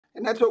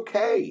And that's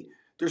okay.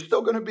 They're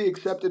still going to be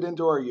accepted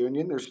into our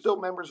union. They're still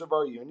members of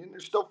our union. They're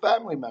still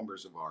family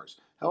members of ours.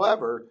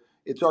 However,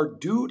 it's our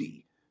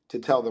duty to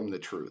tell them the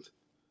truth.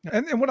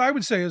 And what I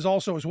would say is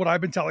also is what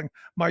I've been telling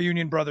my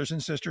union brothers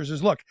and sisters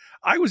is, look,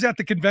 I was at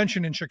the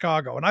convention in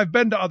Chicago and I've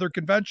been to other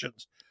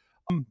conventions.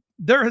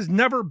 There has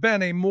never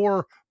been a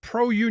more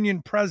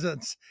pro-union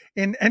presence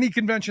in any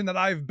convention that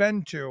I've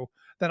been to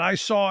than I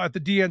saw at the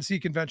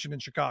DNC convention in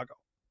Chicago.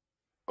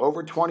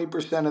 Over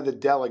 20% of the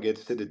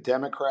delegates to the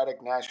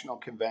Democratic National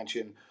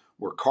Convention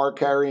were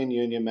card-carrying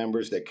union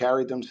members that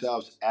carried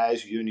themselves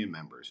as union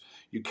members.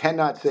 You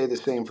cannot say the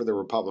same for the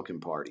Republican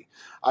Party.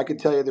 I could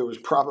tell you there was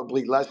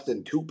probably less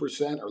than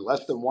 2% or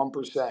less than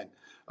 1%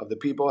 of the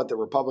people at the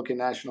Republican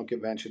National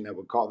Convention that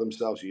would call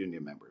themselves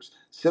union members,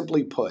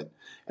 simply put.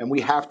 And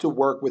we have to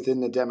work within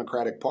the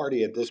Democratic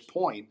Party at this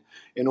point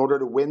in order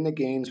to win the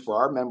gains for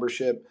our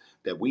membership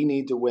that we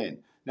need to win.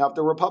 Now, if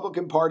the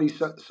Republican Party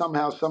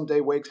somehow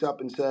someday wakes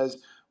up and says,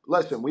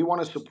 listen, we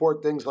want to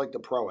support things like the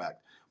PRO Act.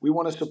 We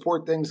want to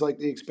support things like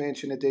the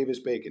expansion of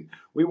Davis-Bacon.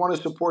 We want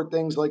to support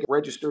things like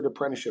registered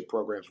apprenticeship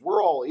programs.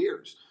 We're all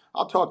ears.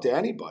 I'll talk to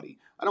anybody.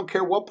 I don't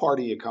care what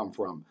party you come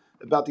from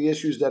about the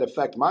issues that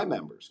affect my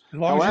members.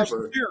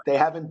 However, they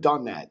haven't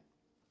done that.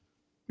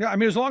 Yeah, I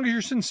mean, as long as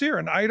you're sincere,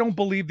 and I don't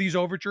believe these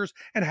overtures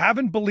and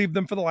haven't believed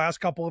them for the last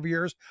couple of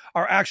years,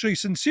 are actually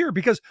sincere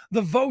because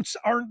the votes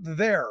aren't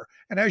there.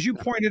 And as you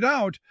pointed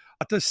out,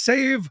 to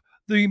save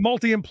the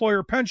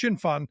multi-employer pension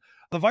fund,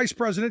 the Vice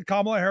President,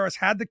 Kamala Harris,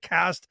 had to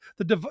cast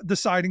the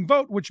deciding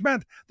vote, which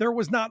meant there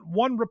was not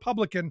one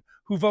Republican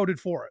who voted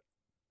for it.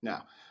 No.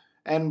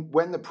 And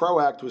when the PRO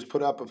Act was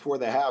put up before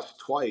the House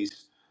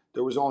twice,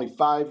 there was only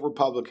 5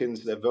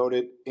 Republicans that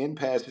voted in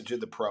passage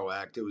of the PRO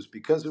Act. It was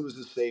because it was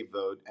a safe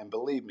vote. And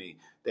believe me,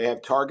 they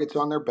have targets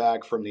on their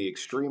back from the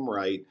extreme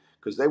right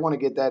because they want to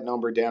get that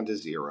number down to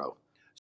 0.